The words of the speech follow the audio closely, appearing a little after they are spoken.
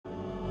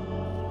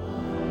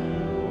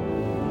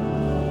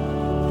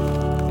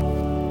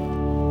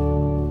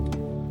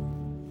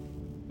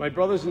My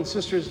brothers and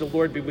sisters, the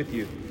Lord be with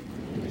you.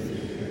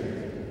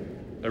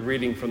 A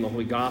reading from the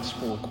Holy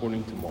Gospel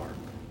according to Mark.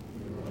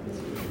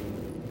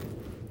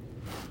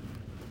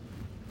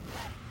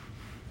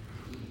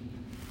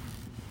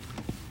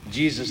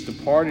 Jesus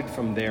departed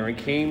from there and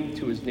came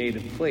to his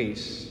native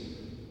place,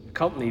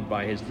 accompanied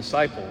by his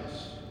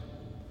disciples.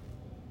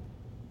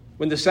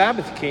 When the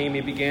Sabbath came, he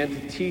began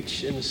to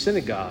teach in the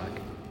synagogue,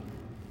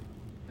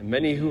 and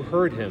many who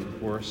heard him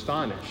were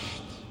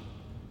astonished.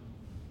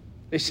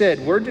 They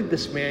said, "Where did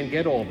this man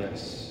get all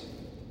this?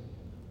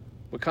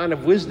 What kind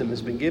of wisdom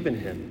has been given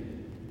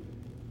him?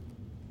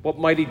 What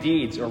mighty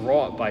deeds are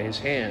wrought by his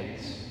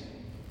hands?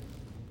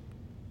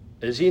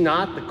 Is he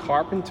not the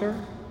carpenter,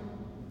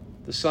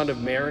 the son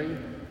of Mary,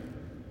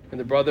 and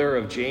the brother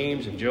of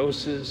James and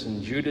Joseph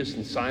and Judas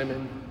and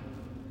Simon?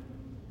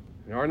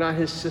 And are not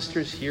his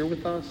sisters here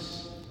with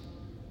us?"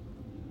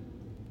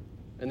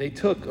 And they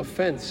took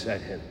offense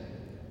at him.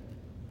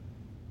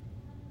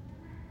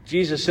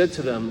 Jesus said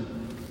to them,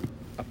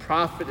 "A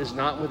prophet is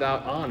not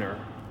without honor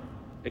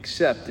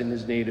except in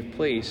his native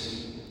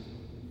place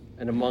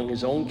and among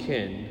his own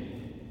kin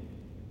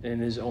and in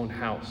his own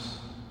house."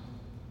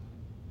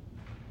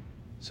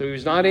 So he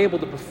was not able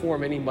to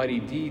perform any mighty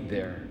deed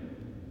there,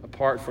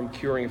 apart from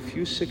curing a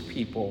few sick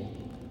people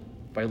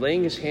by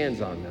laying his hands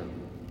on them.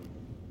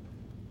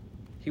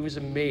 He was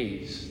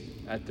amazed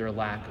at their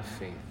lack of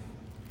faith.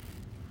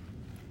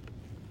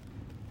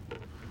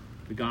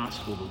 The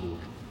Gospel of the Lord.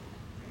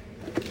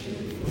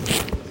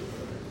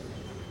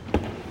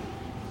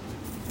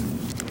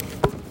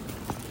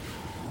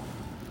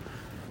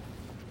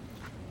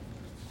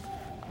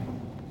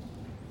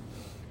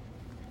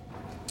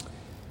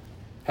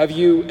 Have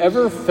you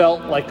ever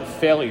felt like a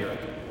failure?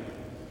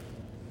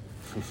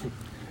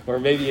 Or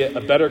maybe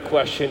a better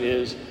question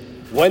is,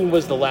 when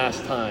was the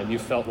last time you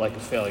felt like a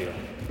failure?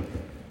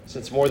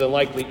 Since more than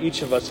likely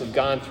each of us have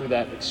gone through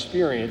that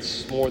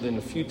experience more than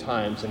a few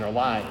times in our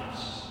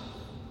lives.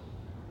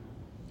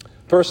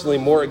 Personally,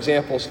 more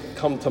examples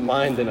come to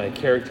mind than I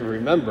care to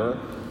remember,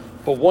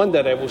 but one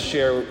that I will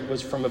share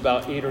was from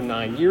about 8 or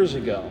 9 years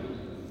ago.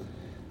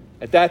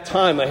 At that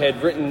time, I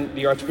had written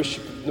the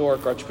Archbishop of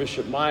Newark,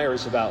 Archbishop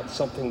Myers, about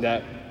something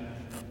that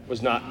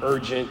was not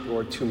urgent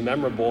or too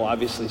memorable,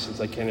 obviously, since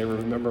I can't even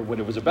remember what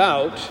it was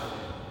about.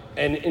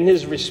 And in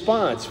his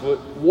response, what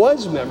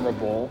was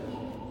memorable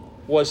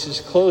was his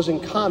closing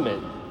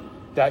comment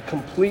that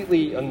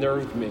completely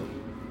unnerved me,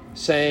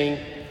 saying,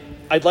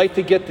 "I'd like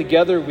to get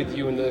together with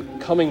you in the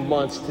coming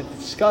months to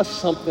discuss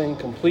something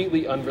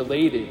completely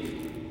unrelated."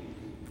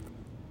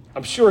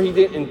 I'm sure he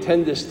didn't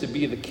intend this to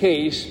be the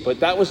case, but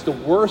that was the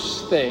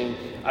worst thing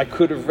I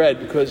could have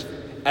read, because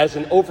as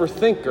an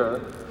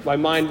overthinker, my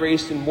mind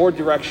raced in more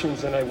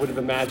directions than I would have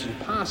imagined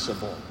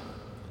possible.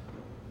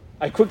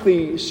 I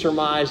quickly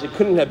surmised it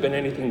couldn't have been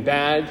anything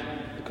bad,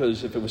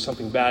 because if it was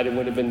something bad, it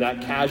would have been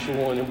that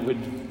casual and it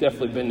would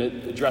definitely have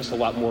been addressed a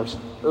lot more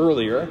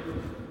earlier.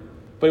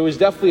 But it was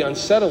definitely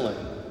unsettling.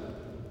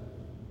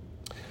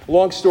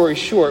 Long story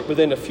short,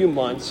 within a few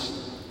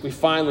months, we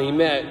finally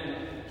met.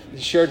 He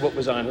shared what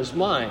was on his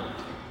mind.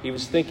 He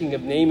was thinking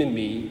of naming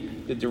me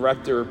the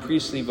director of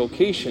priestly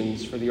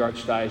vocations for the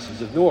Archdiocese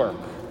of Newark.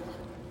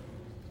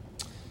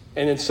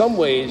 And in some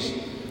ways,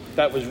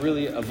 that was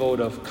really a vote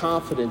of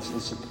confidence and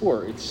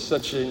support. It's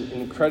such an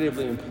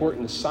incredibly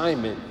important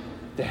assignment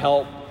to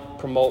help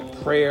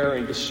promote prayer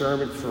and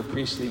discernment for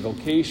priestly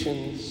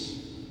vocations,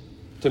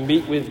 to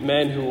meet with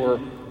men who are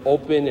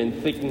open and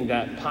thinking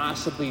that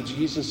possibly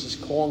Jesus is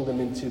calling them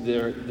into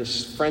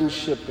this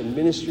friendship and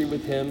ministry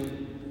with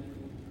him,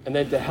 and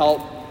then to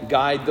help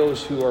guide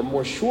those who are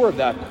more sure of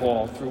that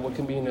call through what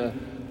can be an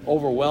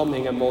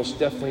overwhelming and most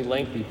definitely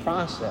lengthy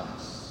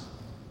process.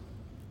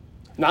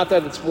 Not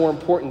that it's more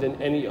important than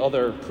any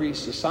other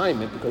priest's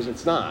assignment, because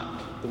it's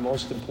not. The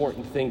most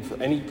important thing for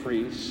any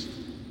priest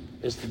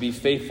is to be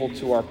faithful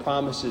to our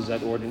promises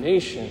at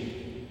ordination,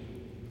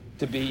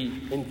 to be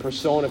in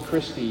persona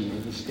Christi,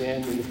 to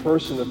stand in the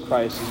person of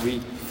Christ as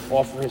we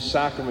offer his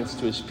sacraments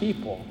to his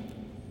people.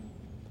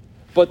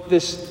 But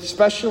this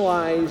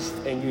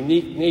specialized and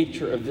unique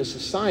nature of this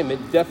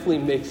assignment definitely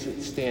makes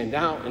it stand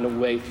out in a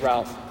way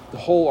throughout the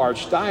whole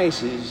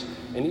archdiocese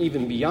and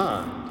even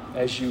beyond,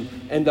 as you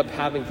end up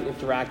having to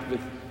interact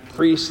with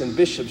priests and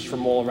bishops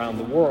from all around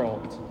the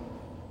world.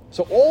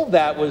 So all of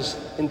that was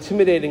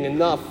intimidating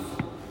enough,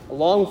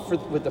 along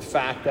with the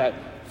fact that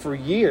for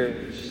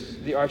years,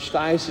 the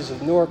Archdiocese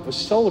of Newark was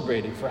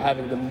celebrated for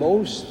having the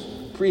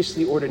most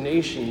priestly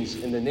ordinations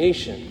in the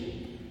nation.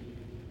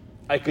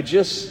 I could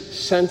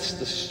just sense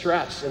the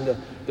stress and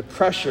the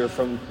pressure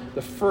from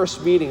the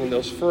first meeting and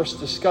those first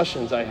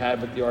discussions I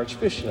had with the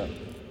Archbishop,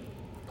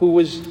 who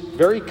was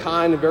very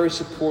kind and very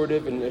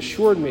supportive and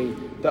assured me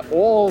that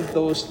all of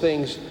those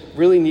things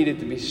really needed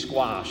to be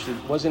squashed. It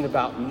wasn't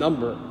about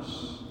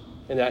numbers,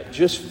 and that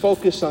just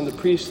focus on the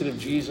priesthood of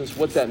Jesus,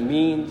 what that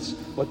means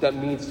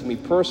to me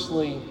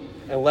personally,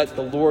 and let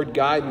the Lord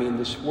guide me in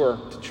this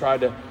work to try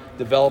to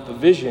develop a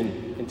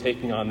vision in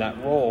taking on that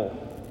role.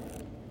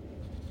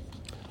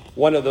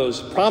 One of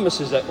those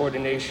promises at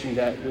ordination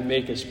that we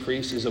make as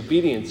priests is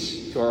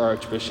obedience to our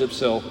Archbishop.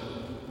 So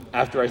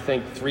after I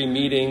think 3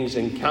 meetings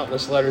and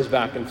countless letters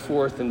back and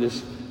forth and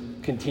this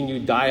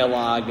continued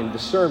dialogue and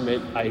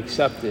discernment, I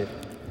accepted.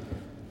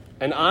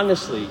 And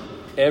honestly,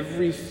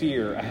 every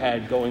fear I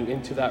had going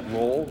into that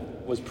role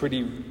was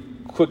pretty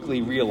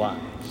quickly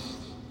realized.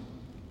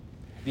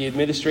 The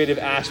administrative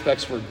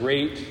aspects were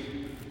great.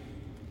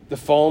 The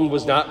phone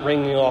was not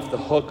ringing off the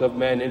hook of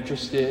men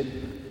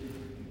interested.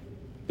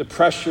 The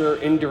pressure,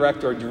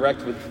 indirect or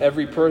direct, with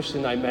every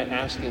person I met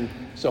asking,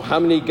 so how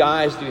many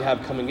guys do you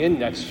have coming in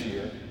next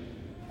year?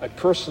 I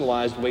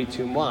personalized way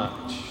too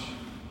much.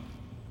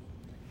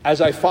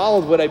 As I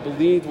followed what I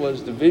believed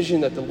was the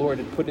vision that the Lord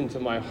had put into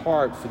my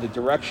heart for the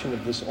direction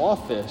of this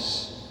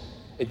office,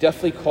 it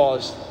definitely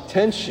caused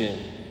tension.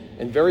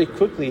 And very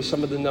quickly,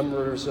 some of the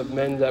numbers of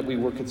men that we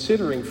were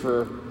considering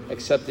for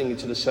accepting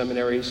into the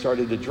seminary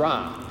started to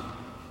drop.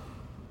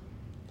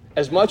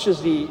 As much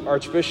as the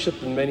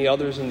Archbishop and many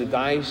others in the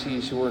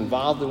diocese who were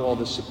involved in all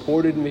this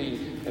supported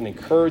me and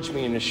encouraged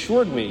me and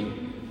assured me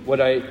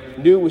what I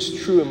knew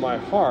was true in my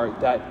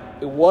heart, that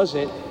it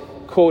wasn't,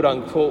 quote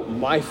unquote,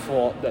 my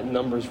fault that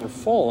numbers were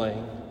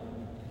falling,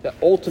 that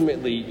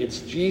ultimately it's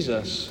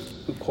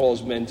Jesus who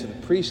calls men to the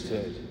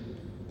priesthood.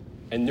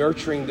 And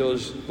nurturing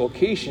those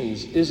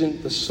vocations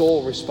isn't the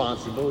sole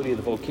responsibility of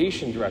the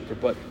vocation director,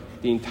 but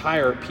the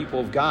entire people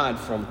of God,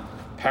 from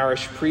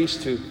parish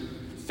priests to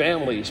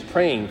families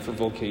praying for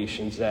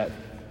vocations, that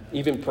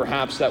even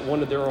perhaps that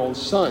one of their own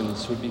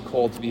sons would be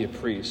called to be a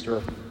priest,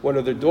 or one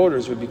of their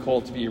daughters would be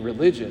called to be a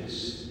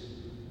religious.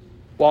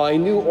 While I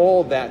knew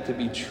all that to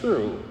be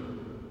true,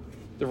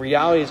 the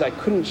reality is I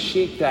couldn't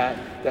shake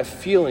that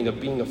feeling of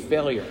being a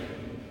failure.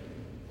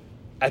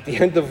 At the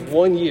end of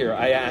 1 year,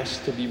 I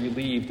asked to be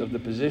relieved of the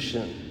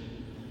position,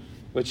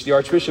 which the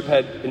Archbishop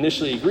had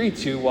initially agreed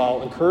to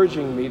while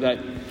encouraging me that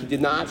he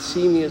did not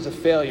see me as a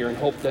failure and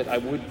hoped that I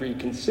would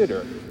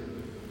reconsider,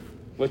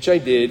 which I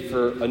did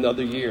for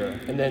another year.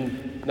 And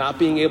then, not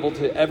being able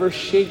to ever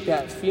shake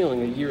that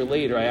feeling a year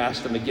later, I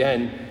asked him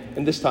again,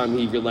 and this time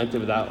he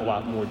relented without a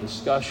lot more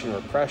discussion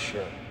or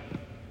pressure.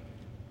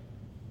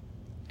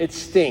 It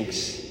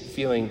stinks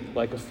feeling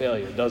like a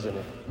failure, doesn't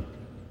it?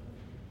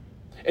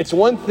 It's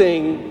one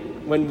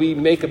thing when we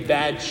make a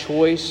bad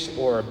choice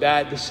or a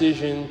bad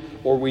decision,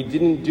 or we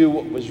didn't do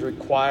what was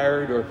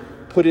required or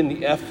put in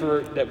the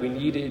effort that we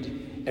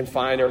needed and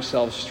find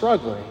ourselves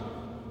struggling.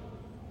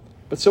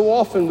 But so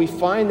often we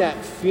find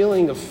that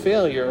feeling of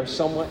failure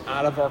somewhat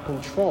out of our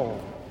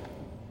control.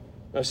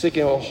 I was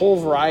thinking of a whole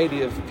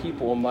variety of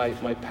people in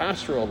my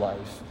pastoral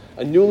life.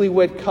 A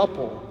newlywed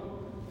couple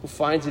who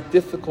finds it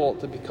difficult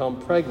to become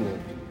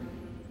pregnant.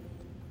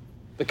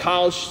 The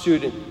college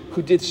student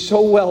who did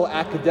so well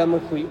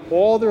academically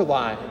all their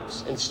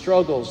lives and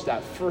struggles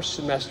that first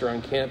semester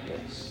on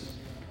campus.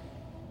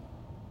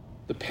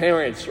 The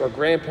parents or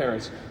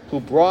grandparents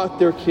who brought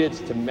their kids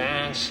to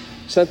Mass,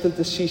 sent them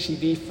to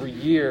CCD for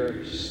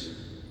years,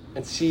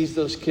 and sees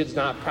those kids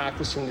not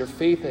practicing their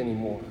faith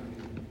anymore.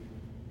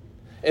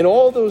 In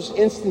all those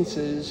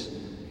instances,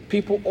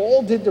 people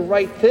all did the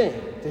right thing.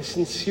 They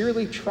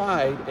sincerely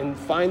tried and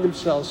find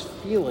themselves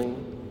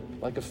feeling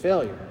like a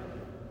failure.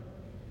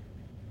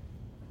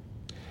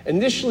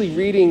 Initially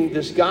reading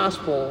this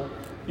gospel,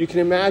 you can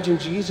imagine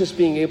Jesus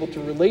being able to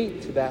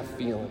relate to that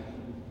feeling.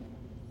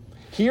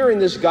 Here in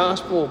this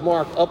Gospel of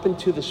Mark, up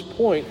until this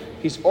point,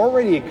 he's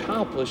already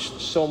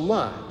accomplished so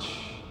much.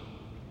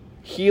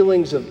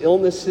 Healings of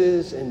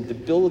illnesses and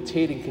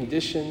debilitating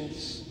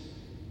conditions,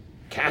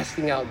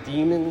 casting out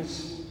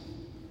demons,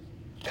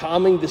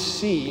 calming the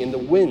sea and the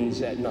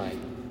winds at night.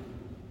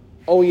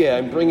 Oh yeah,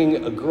 and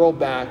bringing a girl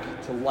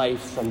back to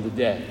life from the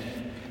dead.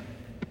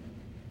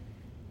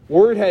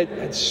 Word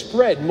had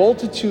spread.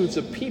 Multitudes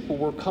of people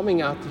were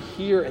coming out to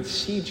hear and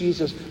see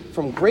Jesus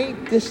from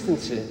great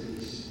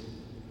distances.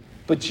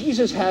 But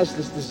Jesus has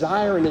this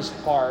desire in his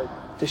heart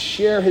to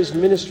share his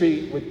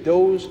ministry with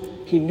those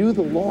he knew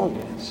the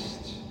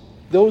longest,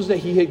 those that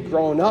he had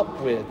grown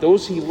up with,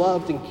 those he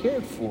loved and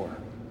cared for,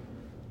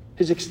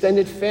 his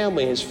extended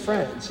family, his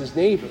friends, his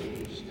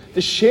neighbors,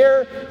 to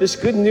share this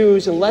good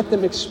news and let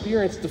them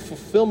experience the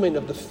fulfillment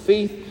of the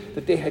faith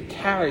that they had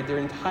carried their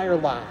entire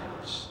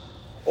lives,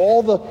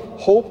 all the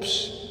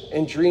hopes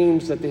and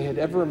dreams that they had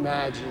ever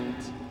imagined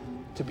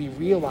to be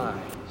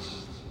realized.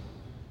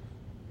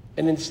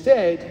 And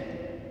instead,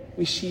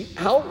 we see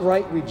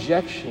outright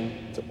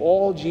rejection to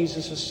all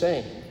Jesus is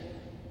saying.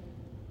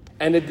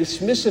 And a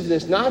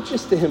dismissiveness, not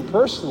just to him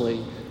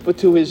personally, but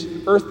to his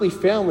earthly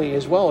family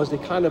as well, as they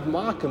kind of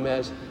mock him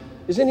as,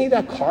 isn't he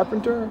that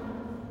carpenter,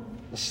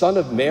 the son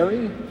of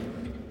Mary?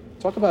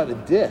 Talk about a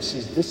diss.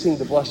 He's dissing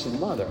the Blessed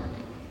Mother.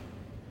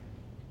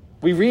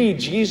 We read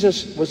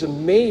Jesus was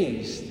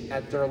amazed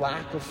at their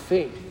lack of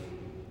faith.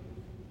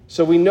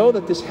 So we know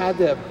that this had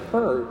to have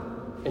hurt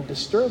and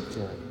disturbed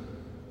him.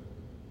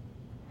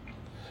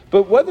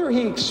 But whether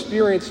he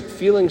experienced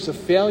feelings of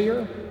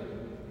failure,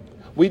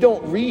 we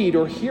don't read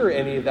or hear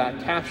any of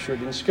that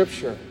captured in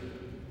Scripture.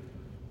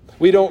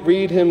 We don't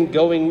read him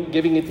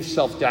giving into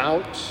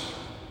self-doubt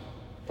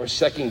or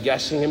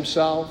second-guessing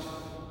himself.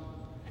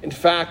 In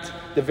fact,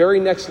 the very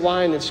next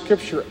line in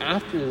Scripture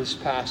after this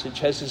passage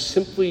has us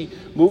simply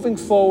moving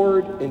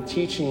forward and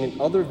teaching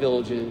in other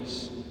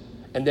villages,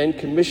 and then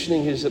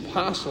commissioning his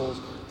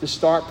apostles to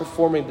start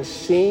performing the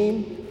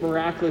same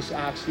miraculous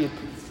acts he had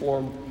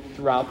performed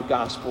throughout the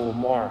Gospel of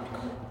Mark,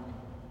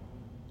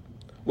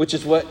 which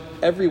is what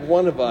every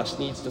one of us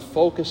needs to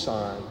focus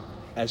on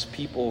as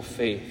people of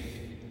faith.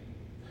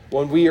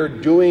 When we are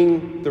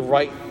doing the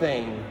right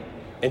thing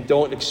and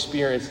don't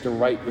experience the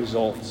right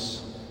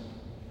results.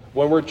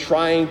 When we're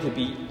trying to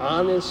be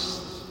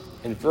honest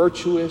and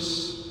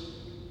virtuous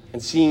and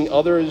seeing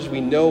others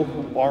we know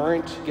who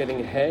aren't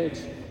getting ahead.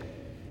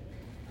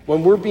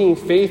 When we're being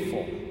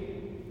faithful,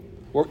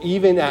 or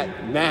even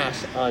at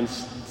Mass on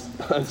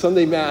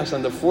Sunday Mass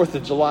on the 4th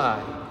of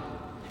July,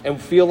 and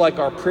feel like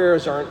our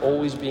prayers aren't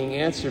always being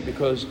answered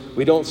because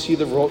we don't see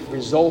the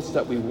results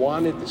that we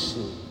wanted to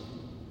see.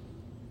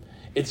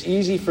 It's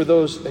easy for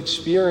those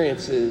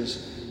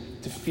experiences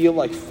to feel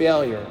like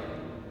failure,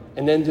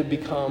 and then to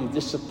become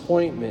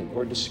disappointment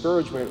or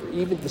discouragement or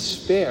even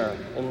despair,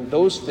 and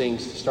those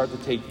things to start to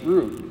take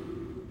root.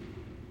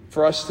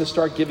 For us to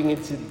start giving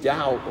into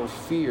doubt or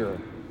fear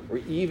or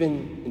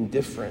even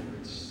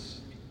indifference.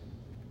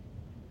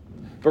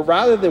 But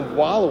rather than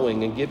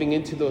wallowing and giving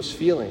into those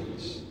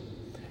feelings,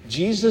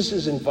 Jesus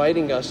is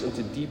inviting us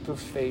into deeper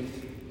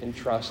faith and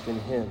trust in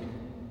him.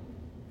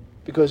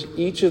 Because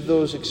each of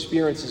those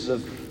experiences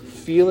of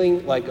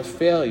feeling like a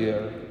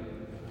failure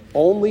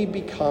only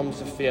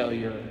becomes a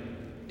failure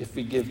if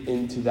we give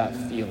into that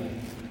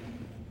feeling.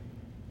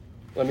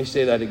 Let me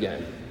say that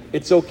again.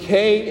 It's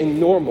okay and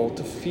normal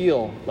to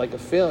feel like a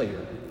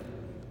failure,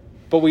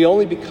 but we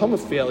only become a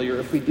failure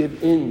if we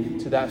give in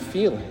to that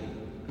feeling.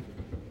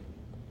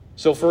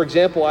 So, for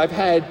example, I've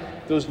had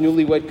those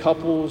newlywed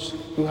couples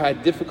who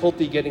had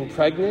difficulty getting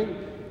pregnant,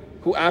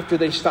 who after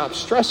they stopped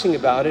stressing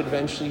about it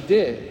eventually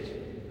did.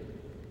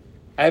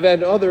 I've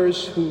had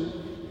others who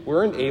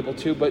weren't able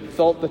to, but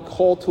felt the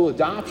call to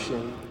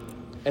adoption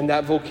and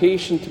that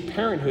vocation to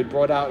parenthood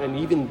brought out an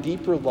even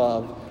deeper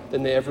love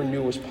than they ever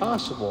knew was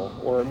possible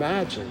or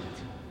imagined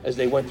as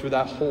they went through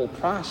that whole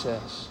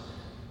process.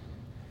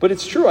 But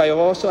it's true, I have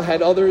also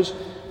had others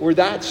where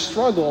that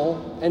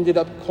struggle ended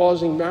up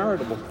causing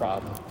marital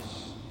problems.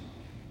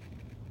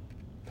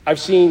 I've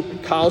seen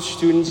college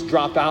students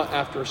drop out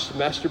after a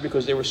semester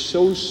because they were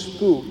so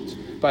spooked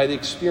by the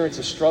experience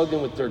of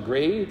struggling with their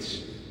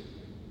grades,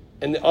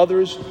 and the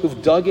others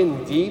who've dug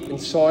in deep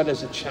and saw it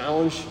as a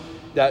challenge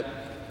that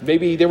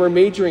maybe they were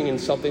majoring in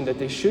something that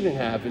they shouldn't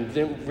have and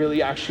didn't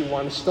really actually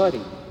want to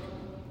study.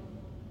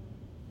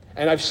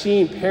 And I've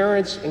seen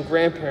parents and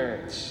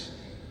grandparents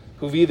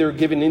who've either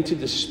given into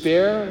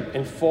despair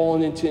and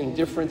fallen into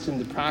indifference in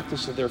the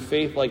practice of their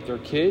faith like their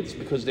kids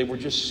because they were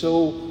just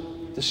so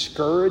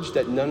discouraged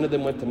that none of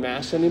them went to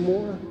Mass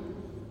anymore,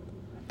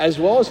 as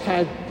well as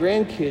had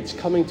grandkids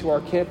coming to our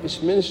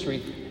campus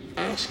ministry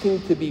asking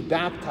to be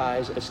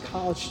baptized as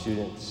college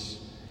students,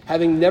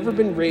 having never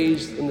been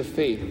raised in the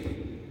faith,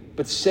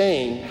 but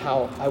saying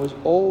how I was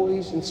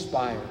always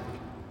inspired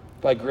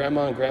by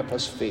Grandma and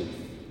Grandpa's faith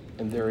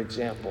and their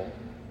example.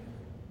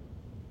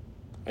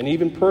 And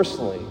even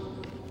personally,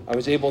 I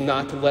was able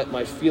not to let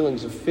my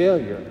feelings of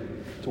failure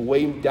to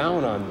weigh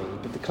down on me,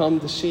 but to come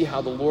to see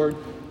how the Lord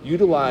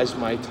utilized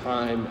my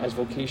time as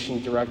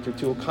vocation director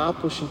to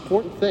accomplish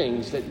important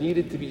things that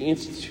needed to be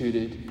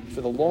instituted for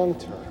the long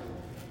term.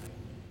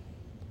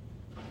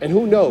 And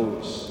who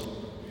knows,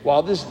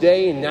 while this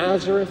day in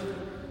Nazareth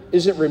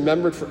isn't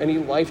remembered for any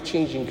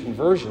life-changing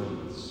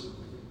conversions,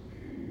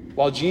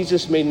 while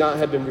Jesus may not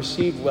have been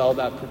received well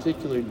that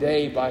particular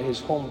day by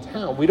his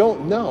hometown, we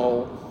don't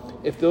know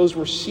if those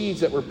were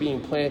seeds that were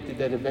being planted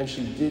that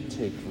eventually did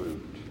take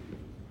root.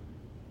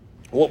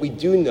 What we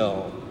do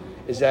know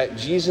is that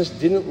Jesus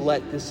didn't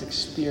let this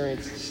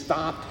experience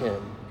stop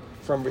him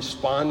from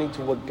responding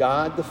to what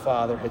God the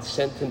Father had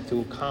sent him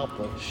to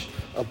accomplish,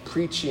 of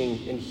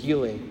preaching and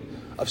healing,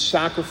 of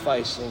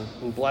sacrificing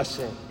and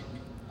blessing,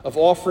 of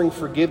offering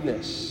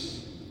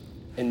forgiveness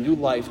and new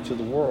life to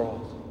the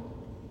world.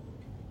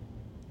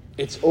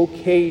 It's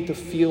okay to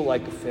feel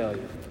like a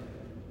failure,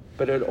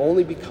 but it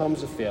only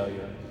becomes a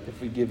failure if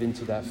we give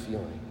into that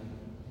feeling.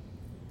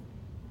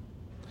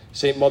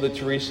 St. Mother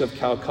Teresa of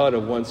Calcutta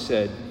once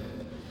said,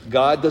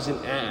 "God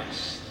doesn't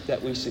ask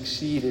that we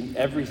succeed in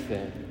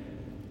everything,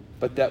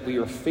 but that we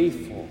are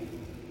faithful.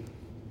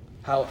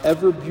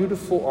 However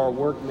beautiful our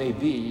work may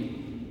be,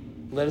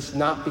 let us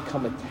not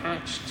become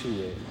attached to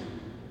it.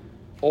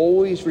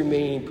 Always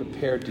remain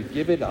prepared to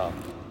give it up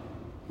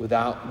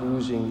without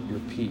losing your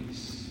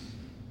peace."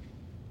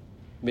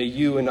 May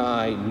you and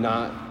I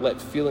not let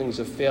feelings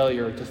of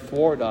failure to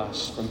thwart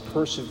us from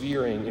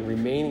persevering and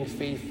remaining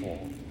faithful,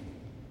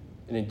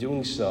 and in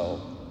doing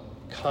so,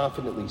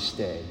 confidently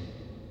stay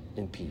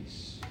in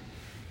peace.